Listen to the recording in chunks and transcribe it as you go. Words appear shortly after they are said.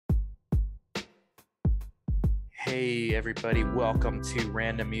Hey everybody, welcome to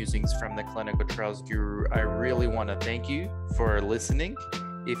Random Musings from the Clinical Trials Guru. I really want to thank you for listening.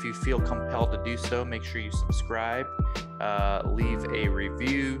 If you feel compelled to do so, make sure you subscribe, leave a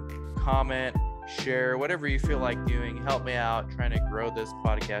review, comment, share, whatever you feel like doing. Help me out trying to grow this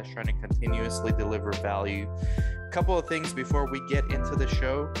podcast, trying to continuously deliver value. A couple of things before we get into the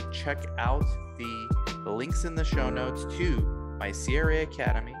show. Check out the links in the show notes to my CRA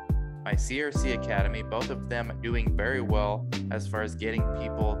Academy, my CRC Academy, both of them doing very well as far as getting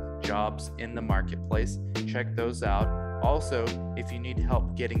people jobs in the marketplace. Check those out. Also, if you need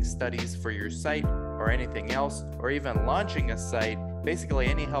help getting studies for your site or anything else, or even launching a site, basically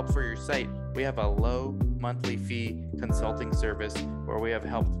any help for your site, we have a low monthly fee consulting service where we have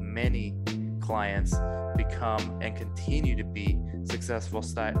helped many clients become and continue to be successful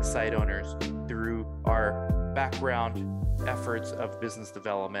site owners through our background efforts of business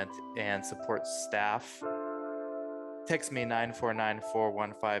development and support staff. Text me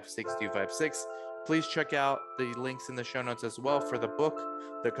 949-415-6256. Please check out the links in the show notes as well for the book,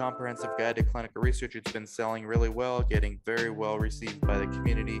 The Comprehensive Guide to Clinical Research. It's been selling really well, getting very well received by the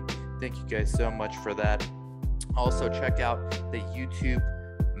community. Thank you guys so much for that. Also, check out the YouTube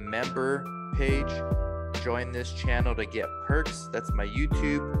member page. Join this channel to get perks. That's my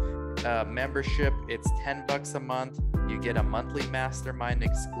YouTube membership. It's $10 a month. You get a monthly mastermind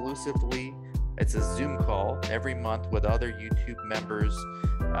exclusively. It's a Zoom call every month with other YouTube members.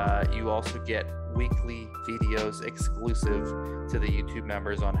 You also get weekly videos exclusive to the YouTube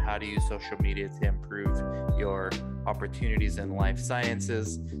members on how to use social media to improve your opportunities in life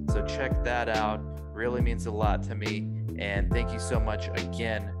sciences. So check that out. Really means a lot to me. And thank you so much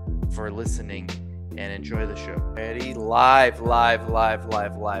again for listening, and enjoy the show. Ready? Live.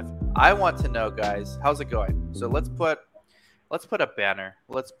 I want to know, guys, how's it going? So let's put a banner.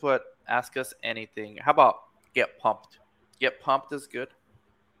 Let's put ask us anything. How about get pumped? Get pumped is good.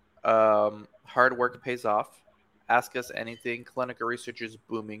 Hard work pays off. Ask us anything. Clinical research is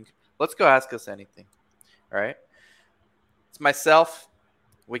booming. Let's go ask us anything. All right. It's myself.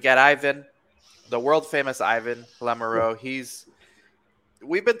 We got Ivan, the world famous Ivan Lamoureux.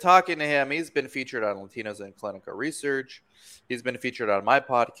 We've been talking to him. He's been featured on Latinos in Clinical Research. He's been featured on my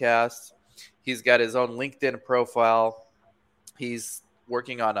podcast. He's got his own LinkedIn profile. He's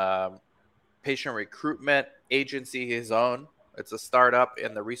working on a patient recruitment agency, his own. It's a startup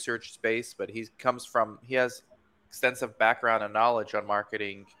in the research space, but he has extensive background and knowledge on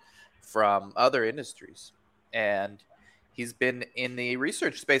marketing from other industries. And he's been in the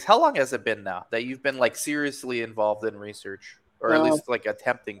research space. How long has it been now that you've been seriously involved in research? Or at least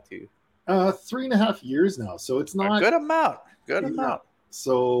attempting to? 3.5 years now. So it's not a good amount. Good amount.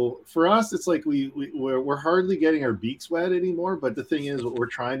 So for us, it's like we're hardly getting our beaks wet anymore. But the thing is, what we're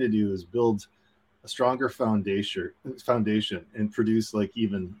trying to do is build a stronger foundation and produce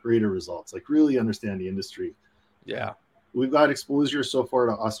even greater results, really understand the industry. Yeah. We've got exposure so far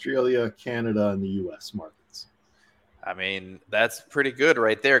to Australia, Canada, and the US markets. I mean, that's pretty good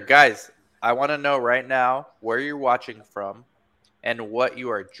right there. Guys, I want to know right now where you're watching from and what you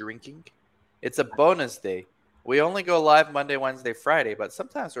are drinking. It's a bonus day. We only go live Monday, Wednesday, Friday, but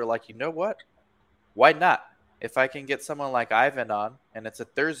sometimes we're like, you know what? Why not? If I can get someone like Ivan on and it's a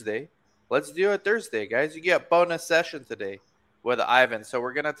Thursday, let's do it Thursday, guys. You get a bonus session today with Ivan. So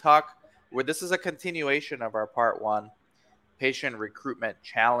we're going to talk. This is a continuation of our part one, patient recruitment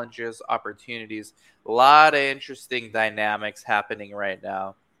challenges, opportunities. A lot of interesting dynamics happening right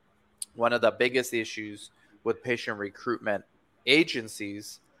now. One of the biggest issues with patient recruitment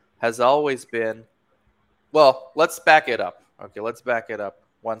agencies has always been, well, let's back it up. Okay, let's back it up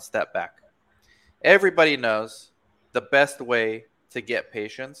one step back. Everybody knows the best way to get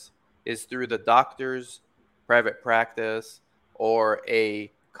patients is through the doctor's private practice or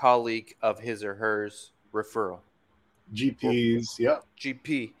a colleague of his or hers referral. GPs, yeah.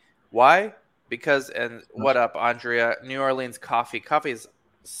 GP. Why? Because, and what up, Andrea? New Orleans coffee. Coffee is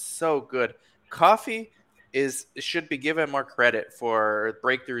so good. Coffee should be given more credit for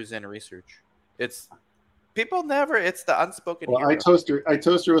breakthroughs in research. It's the unspoken hero. I toast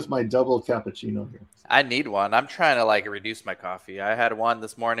her with my double cappuccino here. I need one. I'm trying to reduce my coffee. I had one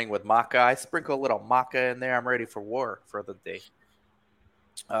this morning with maca. I sprinkle a little maca in there. I'm ready for war for the day.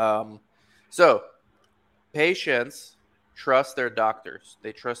 So patients trust their doctors.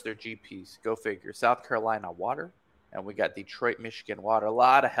 They trust their GPs. Go figure. South Carolina water, and we got Detroit, Michigan water. A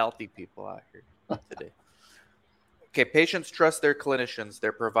lot of healthy people out here today. Okay, patients trust their clinicians,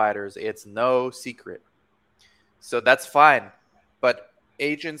 their providers. It's no secret. So that's fine. But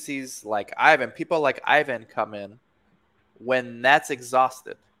agencies like Ivan, people like Ivan come in when that's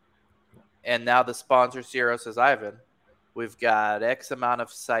exhausted. And now the sponsor, Sierra, says, Ivan, we've got X amount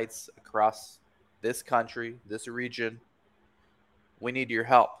of sites across this country, this region. We need your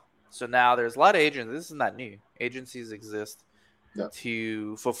help. So now there's a lot of agencies. This is not new. Agencies exist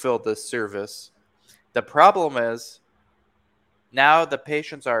to fulfill this service. The problem is now the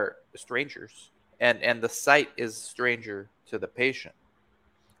patients are strangers, and the site is stranger to the patient.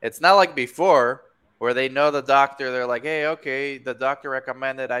 It's not like before where they know the doctor. They're like, hey, okay, the doctor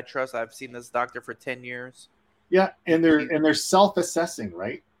recommended. I trust. I've seen this doctor for 10 years. Yeah, and they're self-assessing,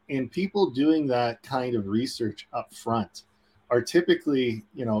 right? And people doing that kind of research up front are typically,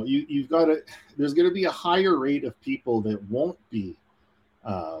 you've got to. There's going to be a higher rate of people that won't be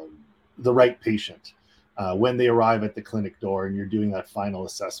the right patient when they arrive at the clinic door, and you're doing that final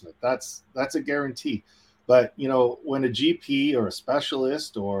assessment. That's a guarantee. But when a GP or a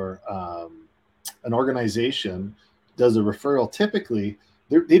specialist or an organization does a referral, typically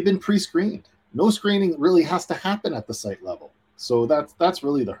they've been pre-screened. No screening really has to happen at the site level. So that's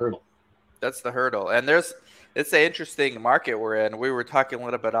really the hurdle. That's the hurdle. And it's an interesting market we're in. We were talking a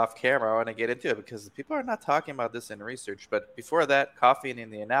little bit off camera. I want to get into it because people are not talking about this in research. But before that, coffee in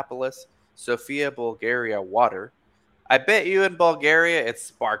Indianapolis, Sofia, Bulgaria, water. I bet you in Bulgaria it's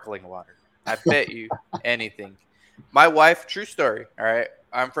sparkling water. I bet you anything. My wife, true story, all right?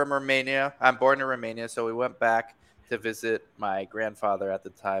 I'm from Romania. I'm born in Romania, so we went back to visit my grandfather at the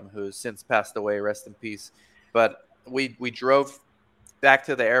time, who's since passed away, rest in peace. But we drove back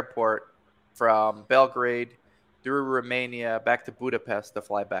to the airport from Belgrade through Romania back to Budapest to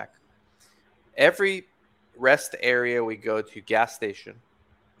fly back. Every rest area we go to, gas station,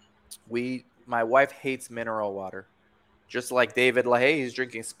 my wife hates mineral water. Just like David LaHaye, he's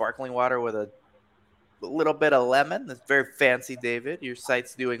drinking sparkling water with a little bit of lemon. That's very fancy, David. Your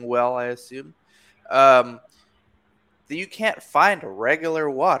site's doing well, I assume. You can't find regular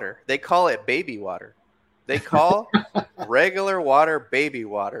water. They call it baby water. They call regular water baby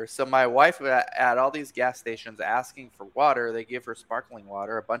water. So my wife at all these gas stations asking for water, they give her sparkling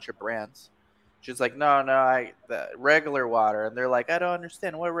water, a bunch of brands. She's like, no, the regular water. And they're like, I don't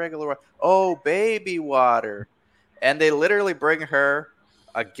understand. What regular water? Oh, baby water. And they literally bring her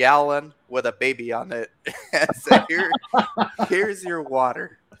a gallon with a baby on it and say, here's your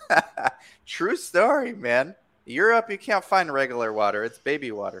water. True story, man. Europe, you can't find regular water. It's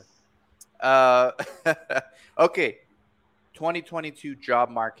baby water. Okay. 2022 job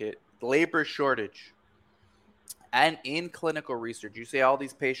market, labor shortage. And in clinical research, you see all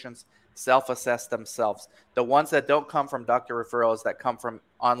these patients self-assess themselves. The ones that don't come from doctor referrals, that come from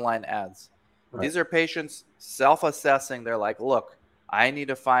online ads. Right. These are patients self-assessing. They're like, look, I need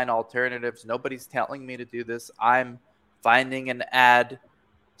to find alternatives. Nobody's telling me to do this. I'm finding an ad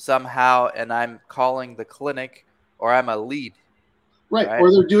somehow, and I'm calling the clinic, or I'm a lead. Right.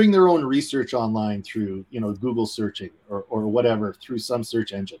 Or they're doing their own research online through, Google searching or whatever, through some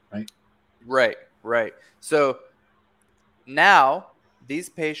search engine, right? Right. So now these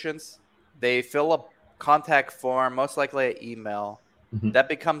patients, they fill a contact form, most likely an email. Mm-hmm. That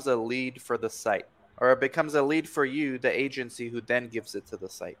becomes a lead for the site, or it becomes a lead for you, the agency, who then gives it to the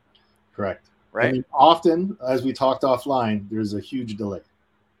site. Correct. Right. I mean, often, as we talked offline, there's a huge delay.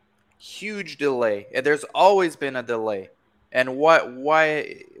 Huge delay. And there's always been a delay. And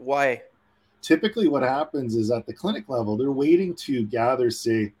why? Typically what happens is at the clinic level, they're waiting to gather,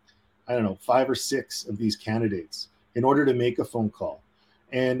 say, 5 or 6 of these candidates in order to make a phone call.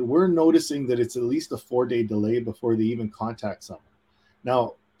 And we're noticing that it's at least a 4-day delay before they even contact someone.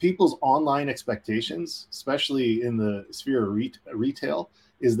 Now, people's online expectations, especially in the sphere of retail,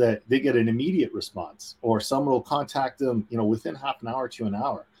 is that they get an immediate response, or someone will contact them, within half an hour to an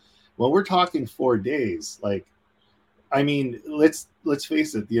hour. When we're talking 4 days, let's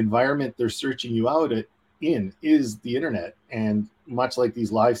face it, the environment they're searching you out in is the internet. And much like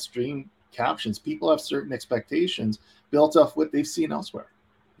these live stream captions, people have certain expectations built off what they've seen elsewhere.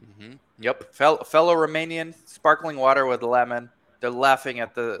 Mm-hmm. Yep. Fellow Romanian, sparkling water with lemon. They're laughing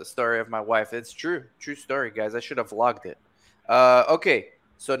at the story of my wife. It's true. True story, guys. I should have vlogged it. Okay.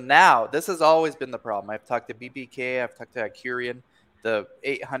 So now, this has always been the problem. I've talked to BBK. I've talked to Accurian, the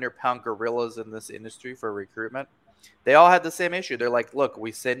 800-pound gorillas in this industry for recruitment. They all had the same issue. They're like, look,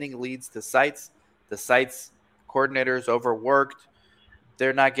 we're sending leads to sites. The sites coordinators overworked.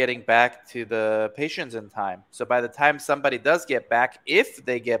 They're not getting back to the patients in time. So by the time somebody does get back, if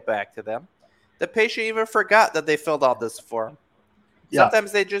they get back to them, the patient even forgot that they filled out this form. Yeah.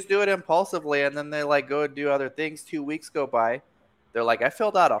 Sometimes they just do it impulsively, and then they go do other things. 2 weeks go by. They're like, I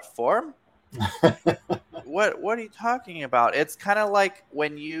filled out a form? What are you talking about? It's kind of like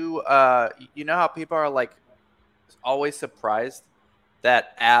when you know how people are always surprised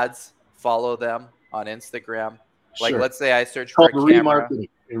that ads follow them on Instagram. Like, Sure. let's say I search It's for called a camera. remarketing.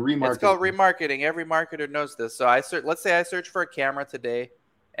 It's called remarketing. Every marketer knows this. So let's say I search for a camera today,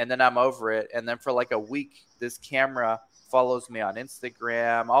 and then I'm over it. And then for like a week, this camera follows me on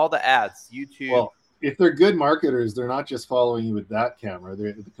Instagram, all the ads, YouTube. Well, if they're good marketers, they're not just following you with that camera.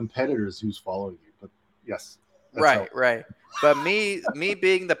 They're the competitors who's following you. But yes. Right. But me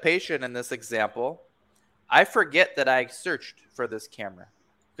being the patient in this example, I forget that I searched for this camera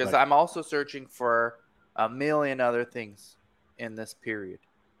because I'm also searching for a million other things in this period.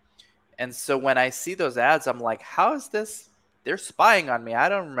 And so when I see those ads, I'm like, how is this? They're spying on me. I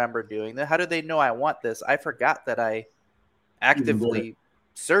don't remember doing that. How do they know I want this? I forgot that I actively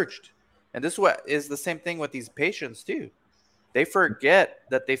searched. And this is the same thing with these patients too. They forget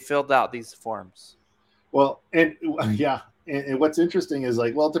that they filled out these forms. Well, and yeah. And what's interesting is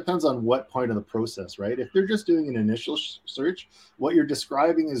like, well, it depends on what point of the process, right? If they're just doing an initial search, what you're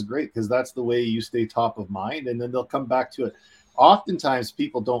describing is great because that's the way you stay top of mind, and then they'll come back to it. Oftentimes,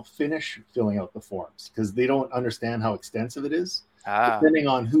 people don't finish filling out the forms because they don't understand how extensive it is, depending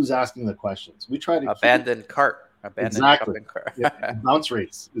on who's asking the questions. We try to abandoned cart. Shopping cart. Yeah, bounce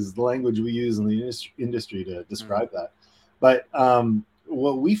rates is the language we use in the industry to describe that. But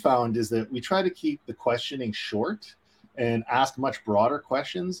what we found is that we try to keep the questioning short and ask much broader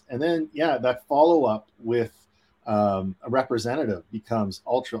questions. And then, that follow-up with a representative becomes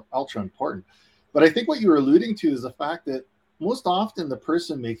ultra important. But I think what you were alluding to is the fact that most often the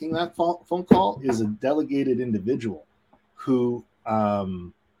person making that phone call is a delegated individual who, how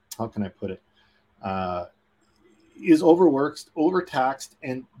can I put it, is overworked, overtaxed,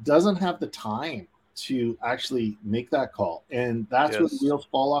 and doesn't have the time to actually make that call. And that's where the wheels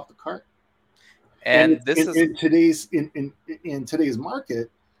fall off the cart. And this is in today's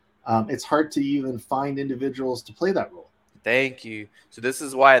market, it's hard to even find individuals to play that role. Thank you. So this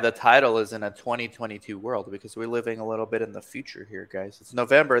is why the title is in a 2022 world, because we're living a little bit in the future here, guys. It's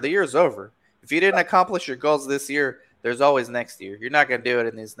November. The year's over. If you didn't accomplish your goals this year, there's always next year. You're not going to do it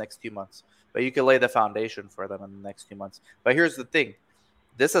in these next 2 months, but you can lay the foundation for them in the next 2 months. But here's the thing.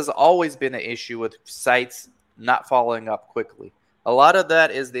 This has always been an issue with sites not following up quickly. A lot of that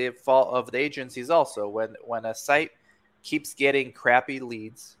is the fault of the agencies also. When a site keeps getting crappy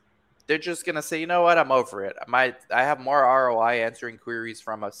leads, they're just going to say, you know what, I'm over it. I have more ROI answering queries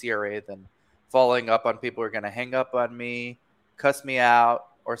from a CRA than following up on people who are going to hang up on me, cuss me out,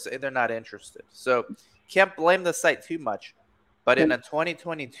 or say they're not interested. So can't blame the site too much. But in a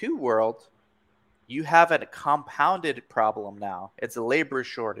 2022 world, you have a compounded problem now. It's a labor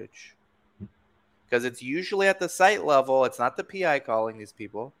shortage. Because it's usually at the site level. It's not the PI calling these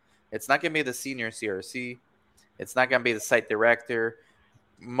people. It's not going to be the senior CRC. It's not going to be the site director.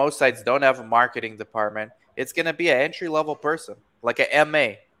 Most sites don't have a marketing department. It's going to be an entry-level person, like an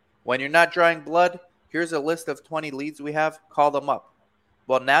MA. When you're not drawing blood, here's a list of 20 leads we have. Call them up.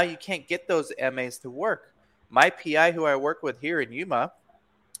 Well, now you can't get those MAs to work. My PI, who I work with here in Yuma,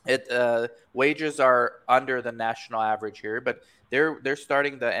 wages are under the national average here, but they're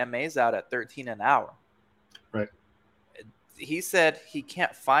starting the MAs out at $13 an hour. Right. He said he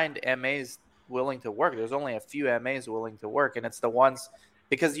can't find MAs willing to work. There's only a few MAs willing to work, and it's the ones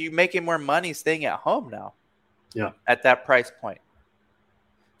because you're making more money staying at home now. Yeah. At that price point.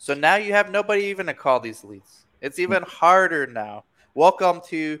 So now you have nobody even to call these leads. It's even harder now. Welcome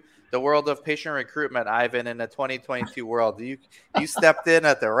to the world of patient recruitment, Ivan, in the 2022 world. You stepped in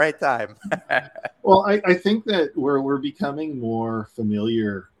at the right time. Well, I think that we're becoming more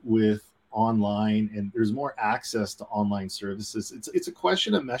familiar with online, and there's more access to online services. It's a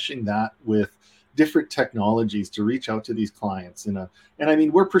question of meshing that with different technologies to reach out to these clients. And I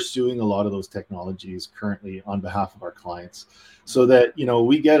mean, we're pursuing a lot of those technologies currently on behalf of our clients, so that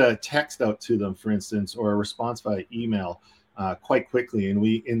we get a text out to them, for instance, or a response via email quite quickly,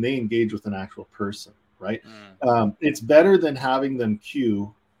 and they engage with an actual person, right? It's better than having them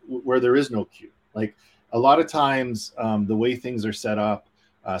queue where there is no queue. Like a lot of times, the way things are set up,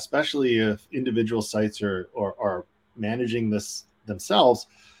 especially if individual sites are managing this themselves,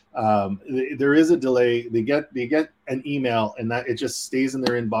 there is a delay. They get an email, and that it just stays in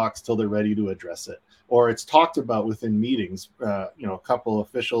their inbox till they're ready to address it, or it's talked about within meetings, a couple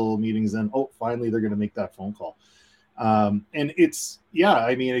official meetings, and finally they're going to make that phone call. And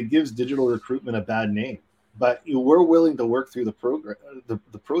it gives digital recruitment a bad name, but we're willing to work through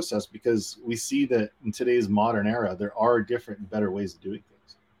the process, because we see that in today's modern era, there are different and better ways of doing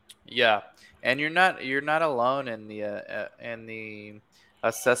things. Yeah. And you're not alone in the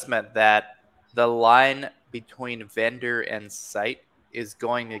assessment that the line between vendor and site is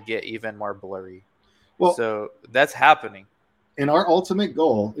going to get even more blurry. Well, so that's happening. And our ultimate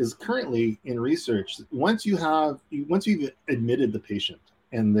goal is currently in research. Once you've admitted the patient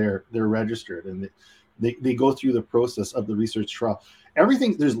and they're registered and they go through the process of the research trial,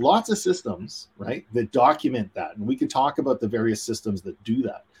 everything, there's lots of systems, right, that document that. And we can talk about the various systems that do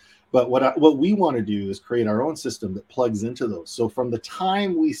that. But what we want to do is create our own system that plugs into those. So from the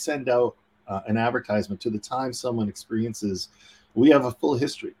time we send out an advertisement to the time someone experiences, we have a full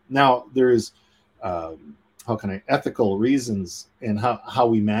history. Now there's ethical reasons and how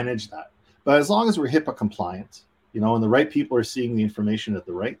we manage that. But as long as we're HIPAA compliant, and the right people are seeing the information at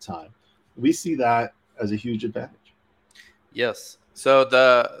the right time, we see that as a huge advantage. Yes. So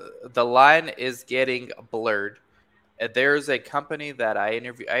the line is getting blurred. There's a company that I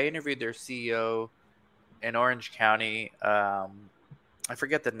interviewed their CEO in Orange County. I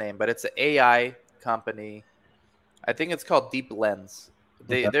forget the name, but it's an AI company. I think it's called Deep Lens.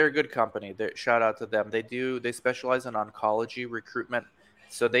 They're a good company. Shout out to them. They specialize in oncology recruitment.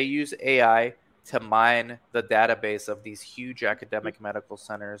 So they use AI to mine the database of these huge academic medical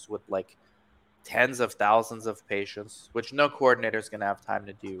centers with like tens of thousands of patients, which no coordinator is going to have time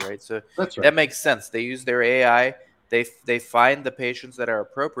to do, right? So That's right. That makes sense. They use their AI. They find the patients that are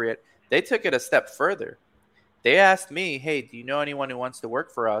appropriate. They took it a step further. They asked me, "Hey, do you know anyone who wants to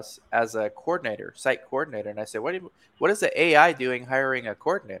work for us as a coordinator, site coordinator?" And I said, "What is the AI doing hiring a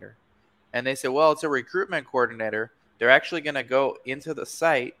coordinator?" And they said, "Well, it's a recruitment coordinator. They're actually going to go into the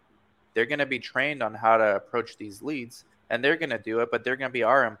site. They're going to be trained on how to approach these leads, and they're going to do it, but they're going to be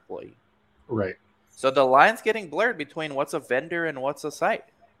our employee." Right. So the line's getting blurred between what's a vendor and what's a site.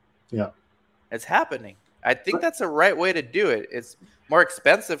 Yeah. It's happening. I think that's a right way to do it. It's more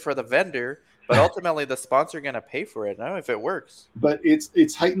expensive for the vendor, but ultimately the sponsor going to pay for it. I don't know if it works. But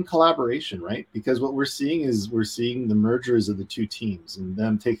it's heightened collaboration, right? Because what we're seeing is the mergers of the two teams and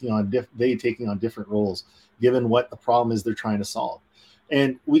them taking on different roles, given what the problem is they're trying to solve.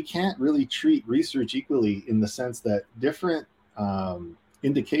 And we can't really treat research equally in the sense that different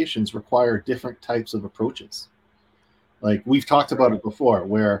indications require different types of approaches. Like we've talked about it before,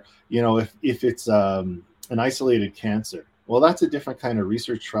 where if it's an isolated cancer, well, that's a different kind of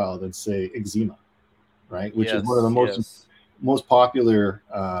research trial than say eczema, right? Which is one of the most popular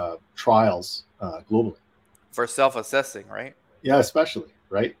trials globally for self-assessing, right? Yeah, especially,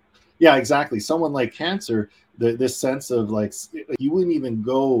 right? Yeah, exactly. Someone like cancer, this sense of like you wouldn't even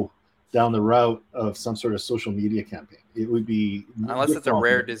go down the route of some sort of social media campaign. It would be unless it's a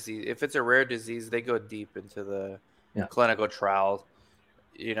rare disease. If it's a rare disease, they go deep into the clinical trials,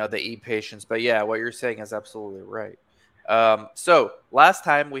 the e-patients. But yeah, what you're saying is absolutely right. So last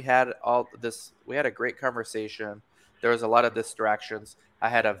time we had a great conversation. There was a lot of distractions. I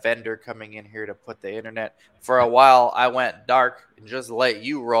had a vendor coming in here to put the internet. For a while, I went dark and just let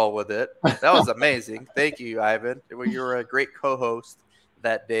you roll with it. That was amazing. Thank you, Ivan. You were a great co-host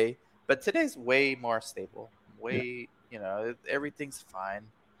that day. But today's way more stable. Everything's fine.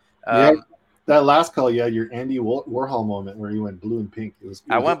 That last call, you had your Andy Warhol moment where you went blue and pink.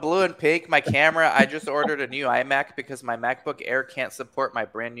 I went blue and pink. My camera, I just ordered a new iMac because my MacBook Air can't support my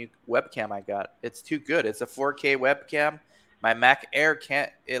brand new webcam I got. It's too good. It's a 4K webcam. My Mac Air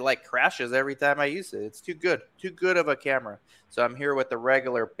can't, it like crashes every time I use it. It's too good of a camera. So I'm here with the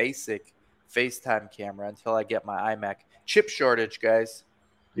regular basic FaceTime camera until I get my iMac. Chip shortage, guys.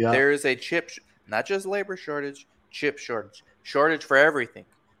 Yeah. There is a not just labor shortage, chip shortage. Shortage for everything.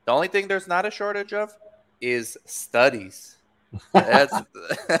 The only thing there's not a shortage of is studies.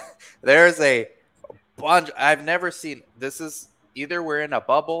 There's a bunch. I've never seen. This is either we're in a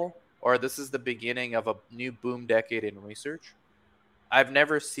bubble or this is the beginning of a new boom decade in research. I've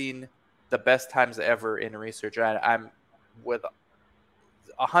never seen the best times ever in research. I'm with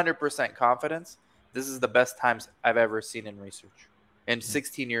 100% confidence. This is the best times I've ever seen in research. In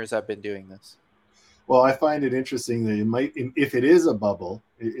 16 years I've been doing this. Well, I find it interesting that it might, if it is a bubble,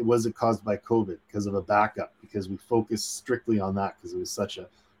 it wasn't caused by COVID because of a backup, because we focused strictly on that because it was it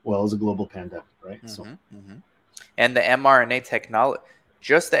was a global pandemic, right? Mm-hmm. And the mRNA technology,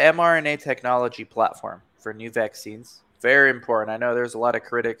 just the mRNA technology platform for new vaccines, very important. I know there's a lot of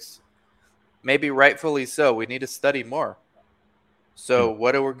critics, maybe rightfully so. We need to study more. So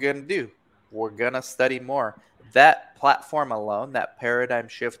what are we going to do? We're going to study more. That platform alone, that paradigm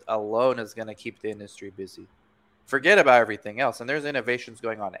shift alone is going to keep the industry busy. Forget about everything else. And there's innovations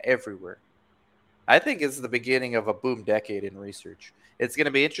going on everywhere. I think it's the beginning of a boom decade in research. It's going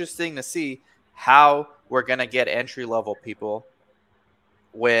to be interesting to see how we're going to get entry-level people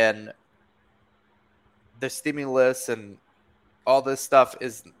when the stimulus and all this stuff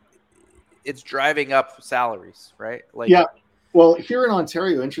it's driving up salaries, right? Yeah. Well, here in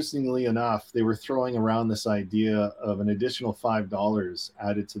Ontario, interestingly enough, they were throwing around this idea of an additional $5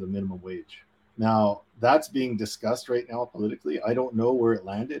 added to the minimum wage. Now, that's being discussed right now politically. I don't know where it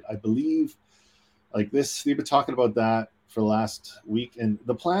landed. I believe like this, they've been talking about that for the last week. And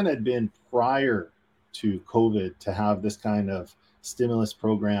the plan had been prior to COVID to have this kind of stimulus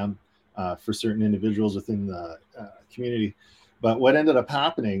program for certain individuals within the community. But what ended up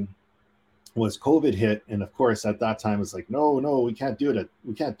happening was COVID hit, and of course at that time it's like, no, we can't do it.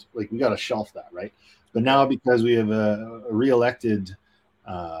 We can't, like, we got to shelf that, right? But now because we have a re-elected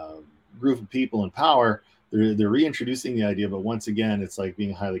group of people in power, they're reintroducing the idea. But once again, it's like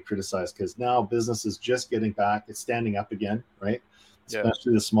being highly criticized because now business is just getting back. It's standing up again, right? Yeah.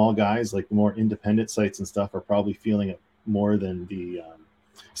 Especially the small guys, like the more independent sites and stuff, are probably feeling it more than the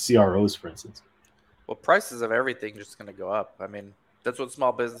CROs, for instance. Well, prices of everything just going to go up. I mean, that's what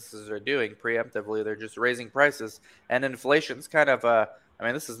small businesses are doing preemptively. They're just raising prices, and inflation's kind of I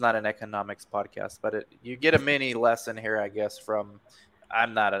mean, this is not an economics podcast, but you get a mini lesson here, I guess. From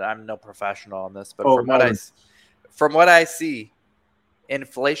I'm no professional on this, but from what I see,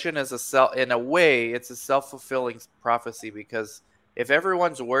 inflation is in a way, it's a self-fulfilling prophecy, because if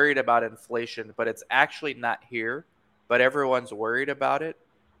everyone's worried about inflation, but it's actually not here, but everyone's worried about it,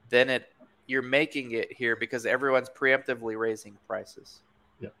 then you're making it here because everyone's preemptively raising prices.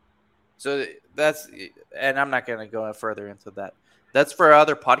 Yeah. So and I'm not going to go further into that. That's for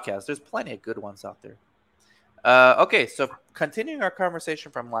other podcasts. There's plenty of good ones out there. Okay, so continuing our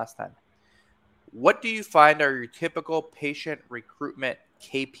conversation from last time, what do you find are your typical patient recruitment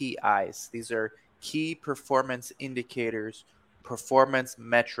KPIs? These are key performance indicators, performance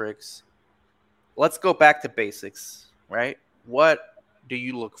metrics. Let's go back to basics, right? What do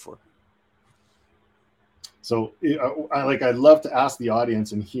you look for? So I'd love to ask the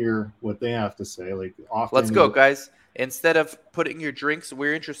audience and hear what they have to say. Like, often, let's go, guys. Instead of putting your drinks,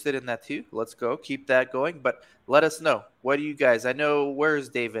 we're interested in that too. Let's go. Keep that going. But let us know. What do you guys? I know, where's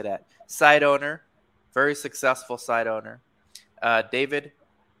David at? Site owner, very successful site owner. David,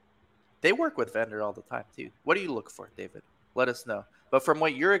 they work with vendor all the time too. What do you look for, David? Let us know. But from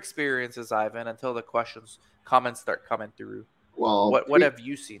what your experience is, Ivan, until the comments start coming through, well, what have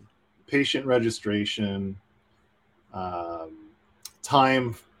you seen? Patient registration,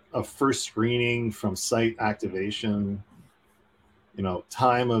 time of first screening from site activation,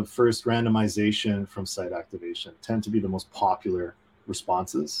 time of first randomization from site activation tend to be the most popular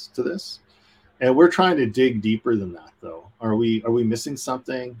responses to this. And we're trying to dig deeper than that, though. Are we missing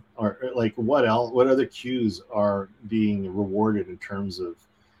something, or like what else? What other cues are being rewarded in terms of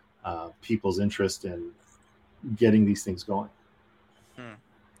people's interest in getting these things going?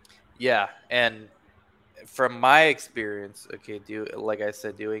 Yeah, and from my experience, okay, like I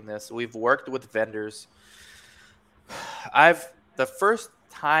said, doing this, we've worked with vendors. The first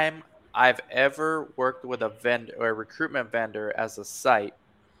time I've ever worked with a vendor or a recruitment vendor as a site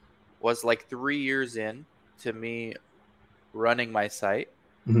was like 3 years in to me running my site.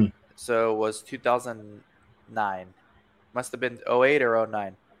 Mm-hmm. So it was 2009. Must have been 08 or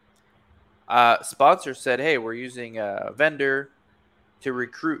 09. Sponsor said, hey, we're using a vendor to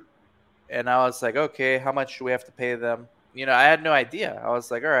recruit. And I was like, okay, how much do we have to pay them? I had no idea. I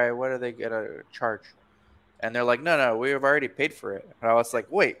was like, all right, what are they going to charge? And they're like, no, we have already paid for it. And I was like,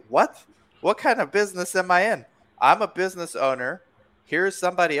 wait, what? What kind of business am I in? I'm a business owner. Here's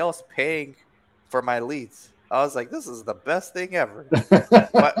somebody else paying for my leads. I was like, this is the best thing ever.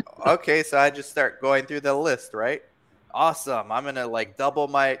 But, okay, so I just start going through the list, right? Awesome. I'm going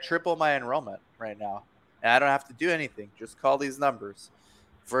to triple my enrollment right now. And I don't have to do anything. Just call these numbers.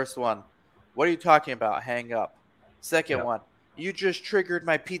 First one, what are you talking about? Hang up. Second one, you just triggered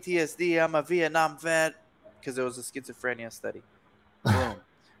my PTSD. I'm a Vietnam vet, because it was a schizophrenia study. Boom.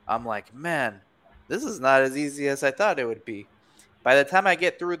 I'm like, man, this is not as easy as I thought it would be. By the time I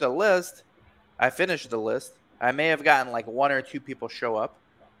get through the list, I finish the list. I may have gotten like 1 or 2 people show up.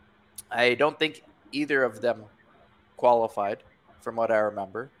 I don't think either of them qualified, from what I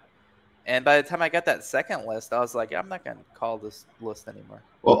remember. And by the time I got that second list, I was like, I'm not going to call this list anymore.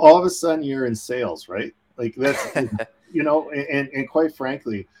 Well, all of a sudden you're in sales, right? Like that's, and quite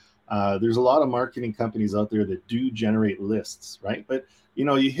frankly, there's a lot of marketing companies out there that do generate lists, right? But,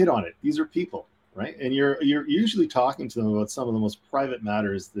 you hit on it. These are people, right? And you're usually talking to them about some of the most private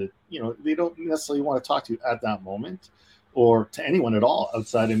matters that, they don't necessarily want to talk to you at that moment, or to anyone at all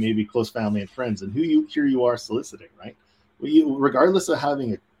outside of maybe close family and friends, and here you are soliciting, right? Regardless of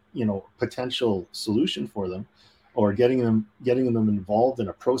having a potential solution for them, or getting them involved in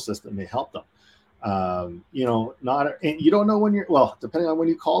a process that may help them. And you don't know when depending on when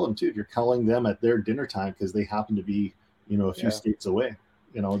you call them too, if you're calling them at their dinner time because they happen to be a few states away.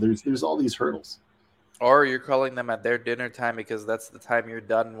 There's all these hurdles. Or you're calling them at their dinner time because that's the time you're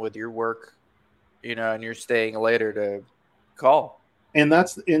done with your work, and you're staying later to call. And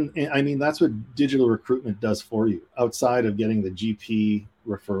that's that's what digital recruitment does for you outside of getting the GP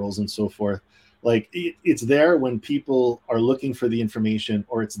referrals and so forth. Like it's there when people are looking for the information,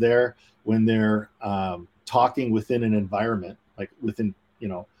 or it's there when they're talking within an environment, like within,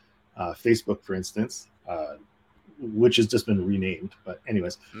 Facebook, for instance, which has just been renamed. But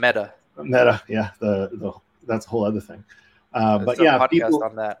anyways, Meta. Yeah. That's a whole other thing. But yeah, people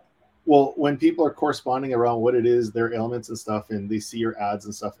on that. Well, when people are corresponding around what it is, their ailments and stuff, and they see your ads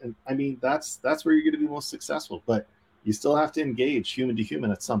and stuff, and that's where you're going to be most successful. But you still have to engage human to human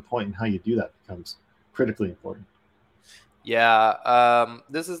at some point, and how you do that becomes critically important. Yeah,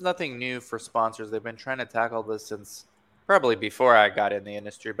 this is nothing new for sponsors. They've been trying to tackle this since probably before I got in the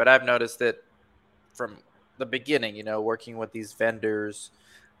industry, but I've noticed it from the beginning, working with these vendors,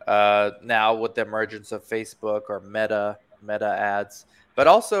 now with the emergence of Facebook or Meta ads, but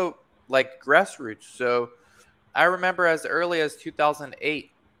also like grassroots. So I remember as early as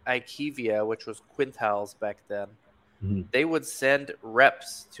 2008, IQVIA, which was Quintiles back then, they would send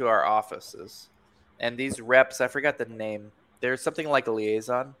reps to our offices. And these reps, I forgot the name, there's something like a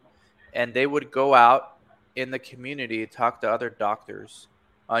liaison, and they would go out in the community, talk to other doctors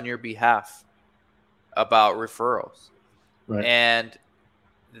on your behalf about referrals. Right. And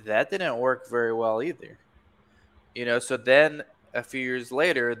that didn't work very well either. So then a few years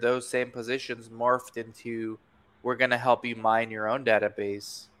later, those same positions morphed into, we're going to help you mine your own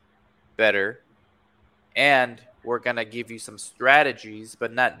database better, and we're going to give you some strategies,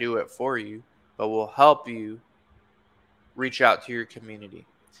 but not do it for you, but we'll help you reach out to your community.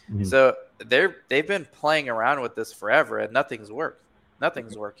 Mm-hmm. So they've been playing around with this forever, and nothing's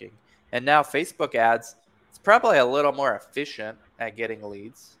working. And now Facebook ads, it's probably a little more efficient at getting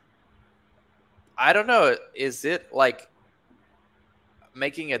leads. I don't know. Is it like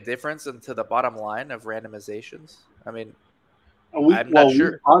making a difference into the bottom line of randomizations? I mean, I'm not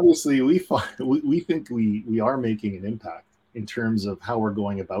sure. Obviously, we think we are making an impact in terms of how we're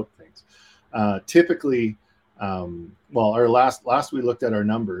going about things. Typically, our last we looked at our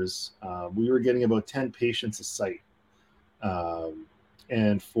numbers, we were getting about 10 patients a site,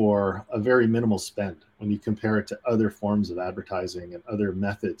 and for a very minimal spend when you compare it to other forms of advertising and other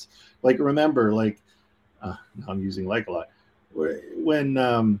methods. Like, remember, I'm using a lot.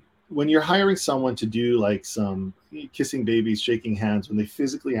 When you're hiring someone to do like some kissing babies, shaking hands, when they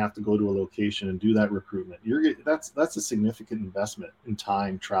physically have to go to a location and do that recruitment, that's a significant investment in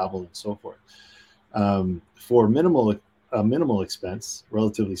time, travel, and so forth. For minimal expense,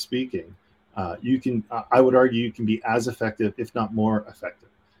 relatively speaking, I would argue you can be as effective, if not more effective.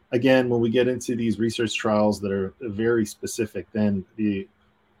 Again, when we get into these research trials that are very specific, then the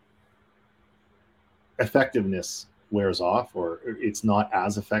effectiveness wears off, or it's not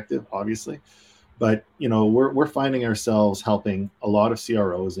as effective, obviously. But we're finding ourselves helping a lot of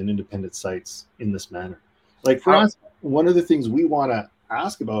CROs and independent sites in this manner. Like for us, one of the things we want to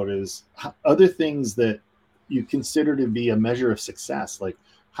ask about is other things that you consider to be a measure of success, like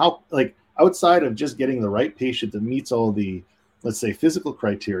how, like outside of just getting the right patient that meets all the, let's say, physical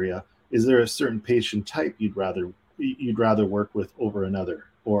criteria, is there a certain patient type you'd rather work with over another,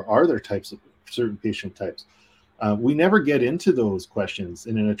 or are there types of certain patient types? We never get into those questions,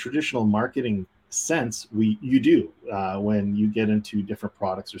 and in a traditional marketing sense, you do when you get into different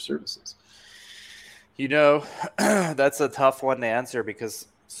products or services. That's a tough one to answer, because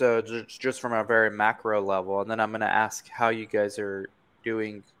just from a very macro level, and then I'm going to ask how you guys are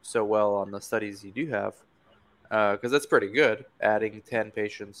doing so well on the studies you do have, because that's pretty good, adding 10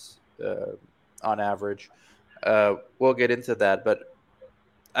 patients on average. We'll get into that, but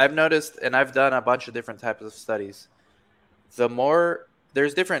I've noticed, and I've done a bunch of different types of studies, the more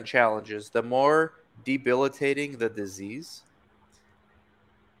there's different challenges, the more debilitating the disease,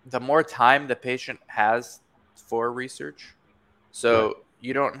 the more time the patient has for research. So right.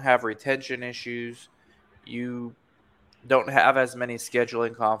 You don't have retention issues. You don't have as many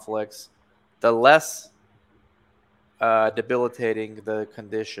scheduling conflicts. The less debilitating the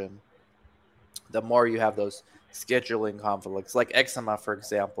condition, the more you have those scheduling conflicts, like eczema, for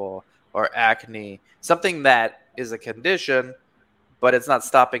example, or acne, something that is a condition, but it's not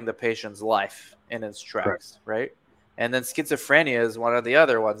stopping the patient's life in its tracks, right? And then schizophrenia is one of the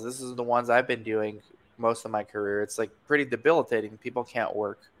other ones. This is the ones I've been doing most of my career. It's like pretty debilitating. People can't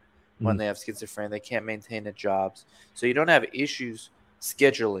work when they have schizophrenia. They can't maintain their jobs. So you don't have issues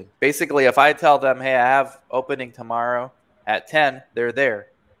scheduling. Basically, if I tell them, hey, I have opening tomorrow at 10, they're there.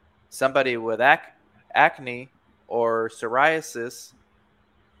 Somebody with acne or psoriasis,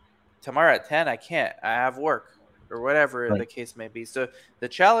 tomorrow at 10, I can't. I have work or whatever Right. the case may be. So the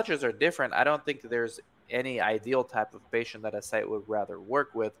challenges are different. I don't think there's any ideal type of patient that a site would rather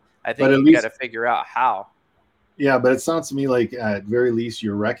work with. I But think at you got least, to figure out how. yeah, but it sounds to me like at very least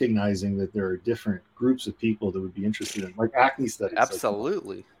you're recognizing that there are different groups of people that would be interested in like acne studies, like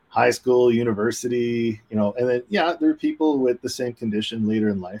Absolutely. high school, university, and then yeah, there are people with the same condition later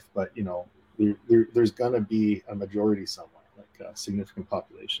in life, but there's gonna be a majority somewhere, like a significant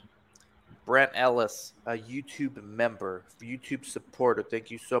population. Brent Ellis, a YouTube member, YouTube supporter. Thank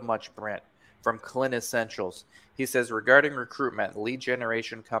you so much, Brent, from Clin Essentials. He says, regarding recruitment, lead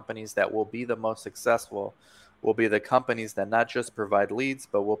generation companies that will be the most successful will be the companies that not just provide leads,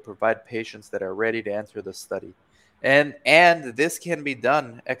 but will provide patients that are ready to enter the study. And this can be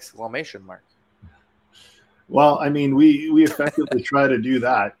done, exclamation mark. Well, I mean, we effectively try to do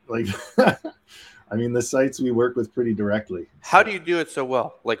that. Like, I mean, the sites we work with pretty directly. How do you do it so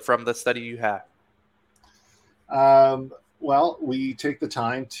well? Like from the study you have? Well, we take the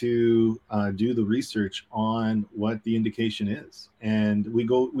time to do the research on what the indication is, and we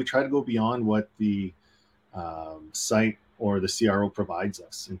try to go beyond what the site or the CRO provides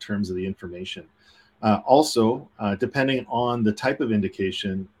us in terms of the information. Also, depending on the type of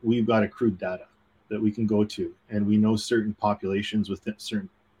indication, we've got accrued data that we can go to, and we know certain populations within certain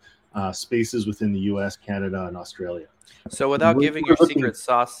spaces within the U.S., Canada, and Australia. So without giving your secret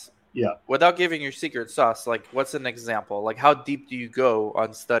sauce, yeah. Without giving your secret sauce, like what's an example? Like how deep do you go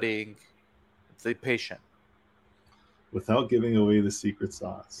on studying the patient? Without giving away the secret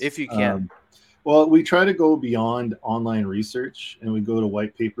sauce, if you can. Well, we try to go beyond online research, and we go to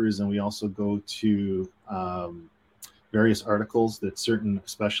white papers, and we also go to various articles that certain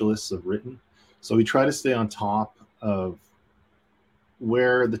specialists have written. So we try to stay on top of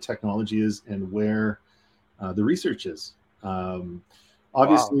where the technology is and where the research is.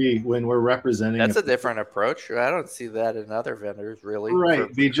 Obviously, when we're representing, that's a different approach. I don't see that in other vendors, really.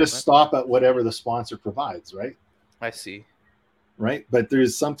 Right. They just stop at whatever the sponsor provides, right? I see. Right. But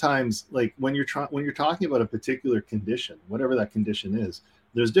there's sometimes, like when you're talking about a particular condition, whatever that condition is,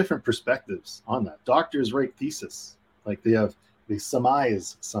 there's different perspectives on that. Doctors write thesis, like they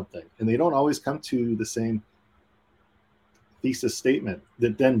surmise something, and they don't always come to the same thesis statement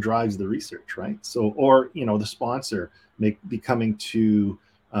that then drives the research, right? So, or the sponsor may be coming to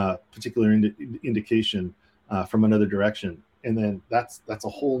a particular indication from another direction, and then that's a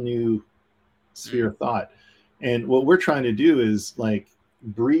whole new sphere of thought. And what we're trying to do is like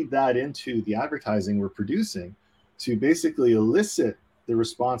breed that into the advertising we're producing to basically elicit the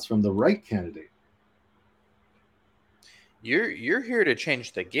response from the right candidate. You're here to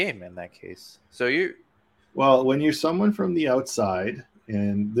change the game in that case. So well, when you're someone from the outside,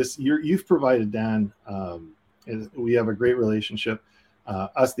 and you've provided Dan, and we have a great relationship,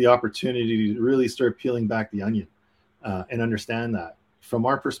 us the opportunity to really start peeling back the onion and understand that from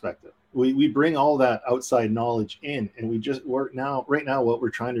our perspective. We bring all that outside knowledge in, and right now what we're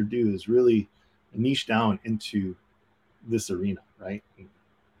trying to do is really niche down into this arena, right?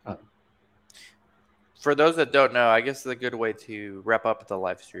 For those that don't know, I guess it's a good way to wrap up the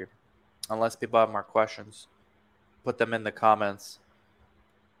live stream. Unless people have more questions, put them in the comments.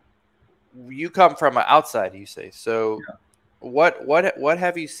 You come from outside, you say. So yeah. What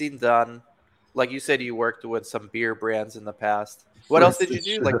have you seen done? Like you said, you worked with some beer brands in the past. What else did you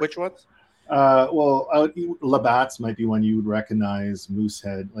do? Sure. Like which ones? Well, Labatt's might be one you would recognize.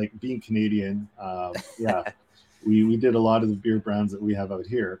 Moosehead, like being Canadian. Yeah, we did a lot of the beer brands that we have out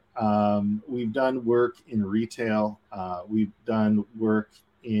here. We've done work in retail. We've done work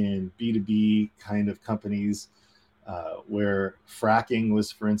in B2B kind of companies where fracking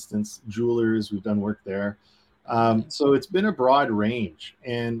was, for instance, jewelers. We've done work there. So it's been a broad range.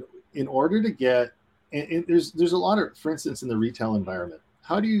 And in order to get, and there's a lot of, for instance, in the retail environment,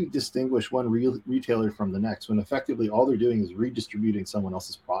 how do you distinguish one retailer from the next when effectively all they're doing is redistributing someone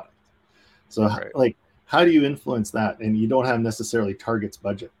else's product? So right. Like, how do you influence that? And you don't have necessarily Target's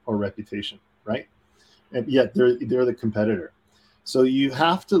budget or reputation, right? And yet they're the competitor. So you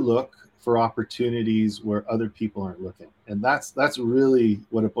have to look for opportunities where other people aren't looking. And that's really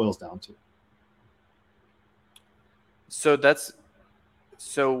what it boils down to.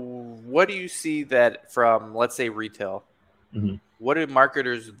 So what do you see that from, let's say, retail? Mm-hmm. What do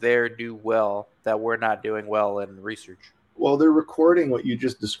marketers there do well that we're not doing well in research? Well, they're recording what you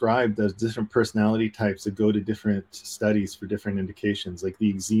just described as different personality types that go to different studies for different indications, like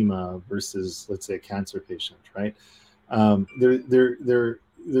the eczema versus, let's say, a cancer patient, right?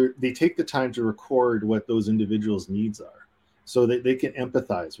 They take the time to record what those individuals' needs are so that they can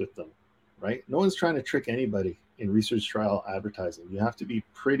empathize with them, right? No one's trying to trick anybody in research trial advertising. You have to be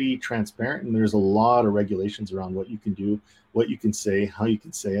pretty transparent, and there's a lot of regulations around what you can do, what you can say, how you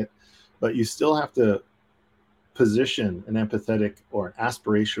can say it, but you still have to position an empathetic or an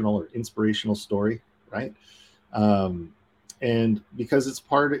aspirational or inspirational story, right? And because it's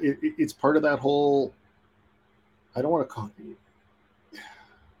part of it's part of that whole, I don't want to call it,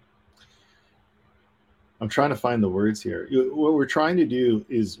 I'm trying to find the words here. What we're trying to do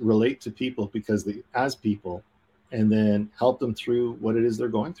is relate to people because as people, and then help them through what it is they're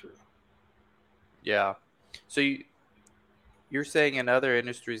going through. Yeah. So you're saying in other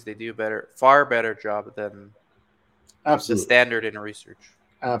industries they do far better job than the standard in research.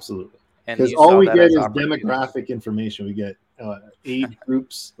 Absolutely. Because all we get is demographic information. We get age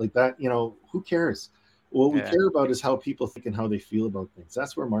groups like that. Who cares? What we care about is how people think and how they feel about things.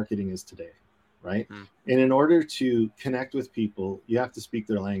 That's where marketing is today. Right. And in order to connect with people, you have to speak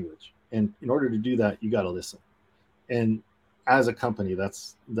their language. And in order to do that, you got to listen. And as a company,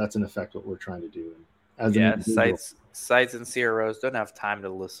 that's in effect what we're trying to do. And as sites and CROs don't have time to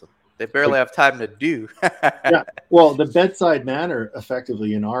listen. They barely have time to do. Yeah. Well, the bedside manner,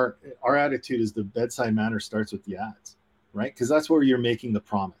 effectively, in our attitude is the bedside manner starts with the ads, right? Because that's where you're making the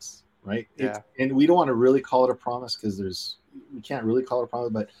promise, right? Yeah. And we don't want to really call it a promise because we can't really call it a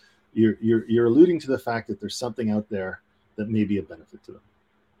promise, but you're alluding to the fact that there's something out there that may be a benefit to them.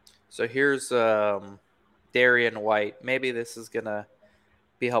 So here's Darian White. Maybe this is gonna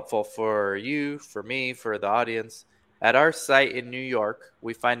be helpful for you, for me, for the audience. At our site in New York,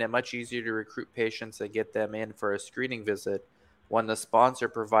 we find it much easier to recruit patients and get them in for a screening visit when the sponsor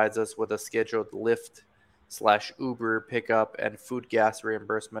provides us with a scheduled Lyft/Uber pickup and food gas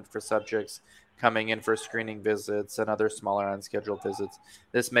reimbursement for subjects coming in for screening visits and other smaller unscheduled visits.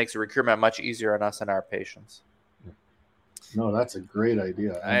 This makes recruitment much easier on us and our patients. No, that's a great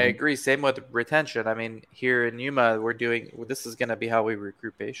idea. I agree. Same with retention. I mean, here in Yuma, this is going to be how we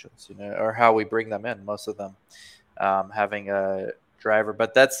recruit patients, or how we bring them in, most of them having a driver.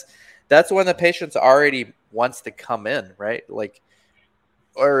 But that's when the patient's already wants to come in, right?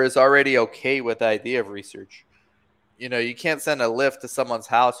 Or is already okay with the idea of research. You can't send a Lyft to someone's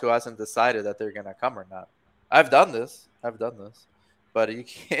house who hasn't decided that they're going to come or not. I've done this, but you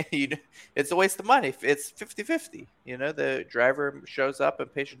can't, it's a waste of money. It's 50-50, the driver shows up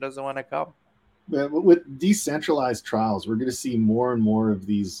and patient doesn't want to come. But with decentralized trials, we're going to see more and more of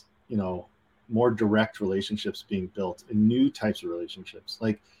these, more direct relationships being built and new types of relationships.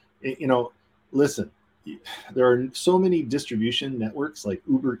 Listen, there are so many distribution networks like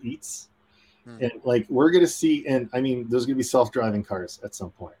Uber Eats. And we're going to see, and I mean, there's going to be self-driving cars at some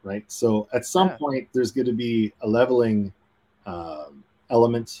point, right? So at some point, there's going to be a leveling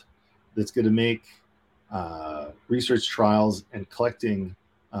element that's going to make research trials and collecting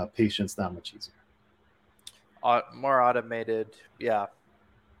patients that much easier. More automated, yeah.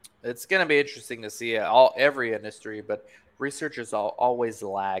 It's going to be interesting to see every industry, but research always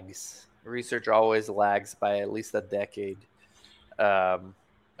lags. Research always lags by at least a decade.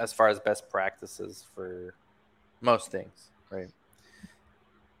 As far as best practices for most things, right?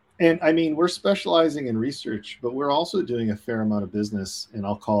 And I mean, we're specializing in research, but we're also doing a fair amount of business, and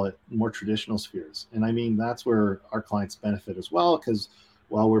I'll call it more traditional spheres. And I mean, that's where our clients benefit as well, because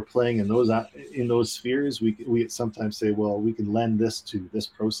while we're playing in those spheres, we sometimes say, well, we can lend this to this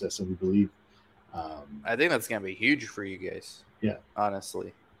process, and we believe. I think that's going to be huge for you guys. Yeah,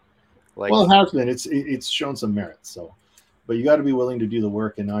 honestly. Well, it has been. It's shown some merit. So. But you got to be willing to do the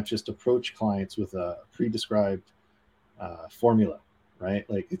work and not just approach clients with a pre-described formula, right?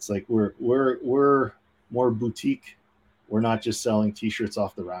 We're more boutique. We're not just selling T-shirts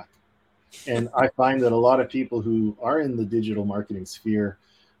off the rack. And I find that a lot of people who are in the digital marketing sphere,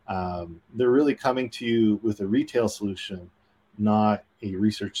 they're really coming to you with a retail solution, not a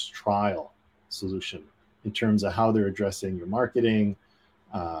research trial solution in terms of how they're addressing your marketing.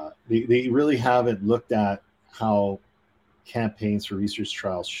 They really haven't looked at how campaigns for research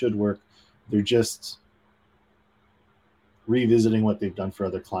trials should work. They're just revisiting what they've done for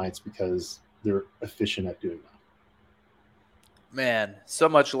other clients because they're efficient at doing that. Man, so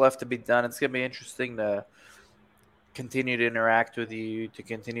much left to be done. It's going to be interesting to continue to interact with you, to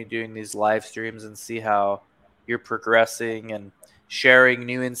continue doing these live streams and see how you're progressing and sharing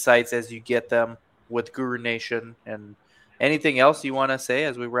new insights as you get them with Guru Nation. And anything else you want to say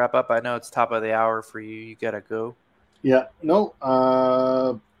as we wrap up? I know it's top of the hour for you. You got to go. Yeah, no,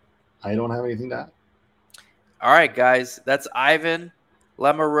 I don't have anything to add. All right, guys, that's Ivan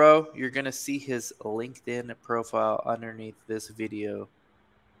Lamoureux. You're going to see his LinkedIn profile underneath this video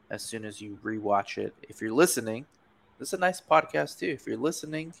as soon as you rewatch it. If you're listening, this is a nice podcast too. If you're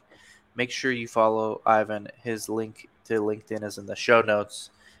listening, make sure you follow Ivan. His link to LinkedIn is in the show notes.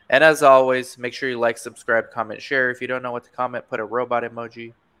 And as always, make sure you like, subscribe, comment, share. If you don't know what to comment, put a robot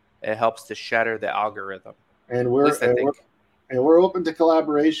emoji. It helps to shatter the algorithm. And At least I think. we're open to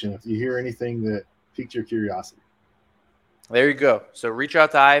collaboration if you hear anything that piqued your curiosity. There you go. So reach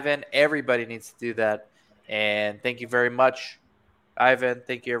out to Ivan. Everybody needs to do that. And thank you very much, Ivan.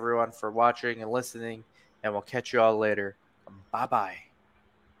 Thank you, everyone, for watching and listening. And we'll catch you all later. Bye-bye.